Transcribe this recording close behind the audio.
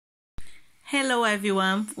Hello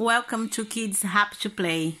everyone, welcome to Kids Happy to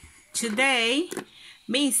Play. Today,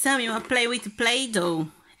 me and Samuel are playing with Play-Doh,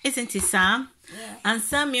 isn't it, Sam? Yeah. And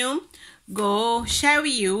Samuel go share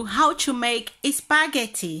with you how to make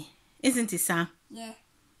spaghetti, isn't it, Sam? Yeah.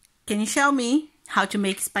 Can you show me how to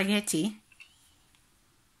make spaghetti?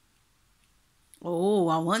 Oh,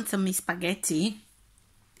 I want some spaghetti.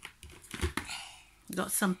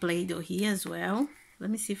 Got some Play-Doh here as well. Let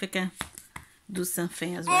me see if I can do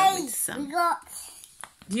something as well with some. We got...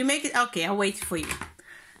 Do you make it? Okay, I'll wait for you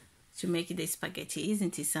to make the spaghetti,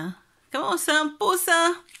 isn't it, son? Come on, son. Push,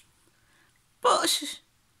 son. Push.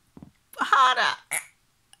 Harder.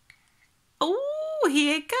 Oh,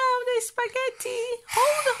 here comes the spaghetti.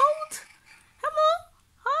 Hold. Come on.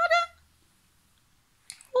 Harder.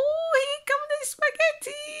 Oh, here comes the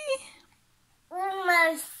spaghetti.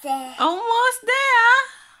 Almost there. Almost there.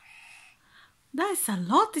 That's a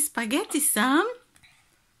lot of spaghetti, Sam.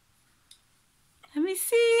 Let me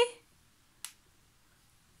see.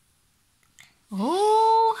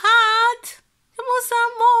 Oh, hard. Come on,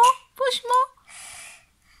 some more. Push more.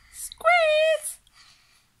 Squeeze.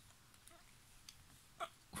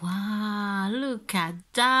 Wow, look at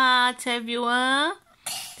that, everyone.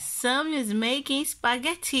 Sam is making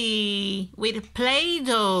spaghetti with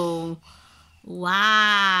Play-Doh.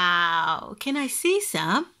 Wow. Can I see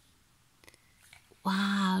some?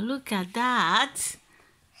 Wow, look at that.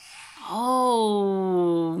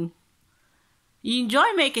 Oh. You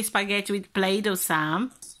enjoy making spaghetti with Play-Doh,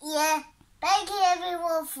 Sam? Yeah. Thank you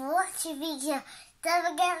everyone for watching the video. Don't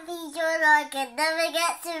forget to leave your like and don't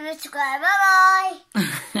forget to subscribe.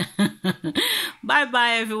 Bye-bye.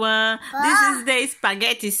 Bye-bye, everyone. Bye. This is the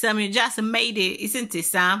spaghetti, Sam. You just made it, isn't it,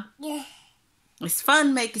 Sam? Yeah. It's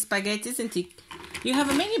fun making spaghetti, isn't it? You have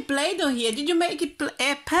a mini Play-Doh here. Did you make it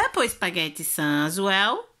purple spaghetti, Sam, as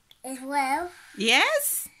well? As well.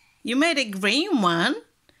 Yes? You made a green one.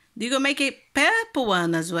 Did you go make a purple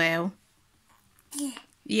one as well? Yeah.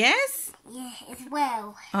 Yes? Yeah, as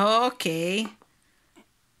well. Okay.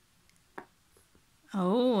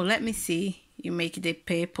 Oh, let me see. You make the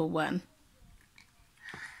purple one.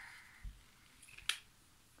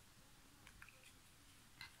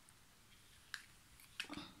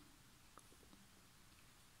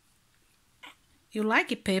 You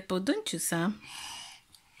like it purple, don't you, Sam?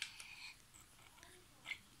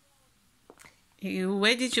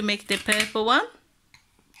 Where did you make the purple one?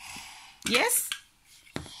 Yes?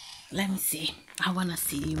 Let me see. I want to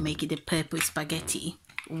see you make the purple spaghetti.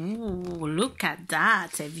 Ooh, look at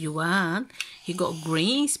that, everyone. He got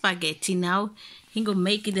green spaghetti now. He gonna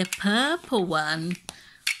make the purple one.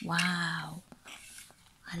 Wow.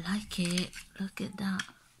 I like it. Look at that.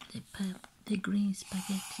 The green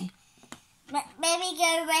spaghetti. Maybe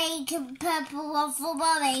go make a purple one for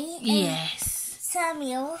Mommy. Yes.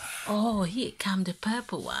 Samuel. Oh, here comes the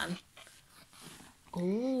purple one. Oh,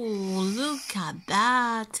 look at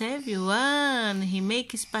that, everyone. He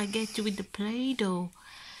makes spaghetti with the Play-Doh.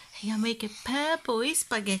 He'll make a purple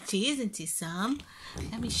spaghetti, isn't it, Sam?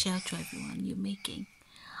 Let me show to everyone you're making.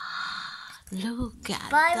 Look at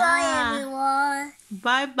that. Bye-bye, everyone.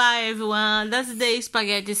 Bye-bye, everyone. That's the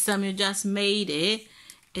spaghetti, Sam. You just made it.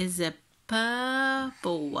 It's a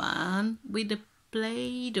purple one with the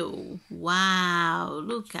Play-Doh. Wow,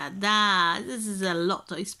 look at that. This is a lot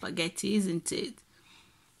of spaghetti, isn't it?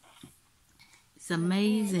 It's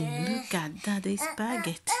amazing. Look at that, the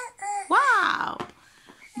spaghetti. Wow.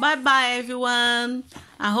 Bye-bye, everyone.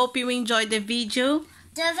 I hope you enjoyed the video.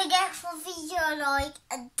 Don't forget for video like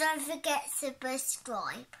and don't forget to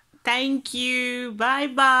subscribe. Thank you.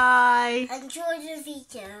 Bye-bye. Enjoy the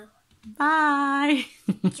video. Bye.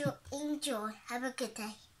 Enjoy. Have a good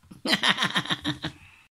day.